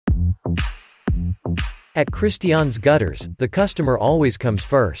At Christiaan's Gutters, the customer always comes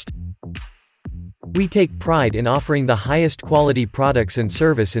first. We take pride in offering the highest quality products and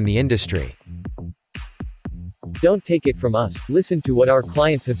service in the industry. Don't take it from us, listen to what our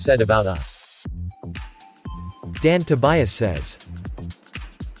clients have said about us. Tobias says.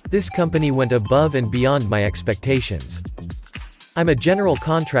 This company went above and beyond my expectations. I'm a general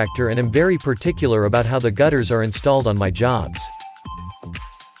contractor and am very particular about how the gutters are installed on my jobs.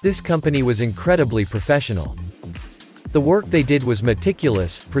 This company was incredibly professional. The work they did was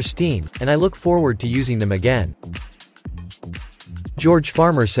meticulous, pristine, and I look forward to using them again. George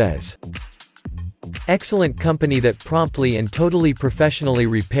Farmer says. Excellent company that promptly and totally professionally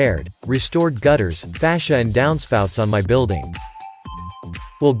repaired, restored gutters, fascia and downspouts on my building.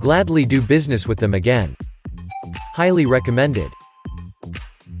 Will gladly do business with them again. Highly recommended.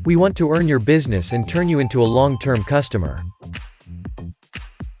 We want to earn your business and turn you into a long-term customer.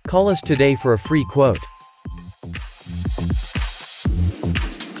 Call us today for a free quote.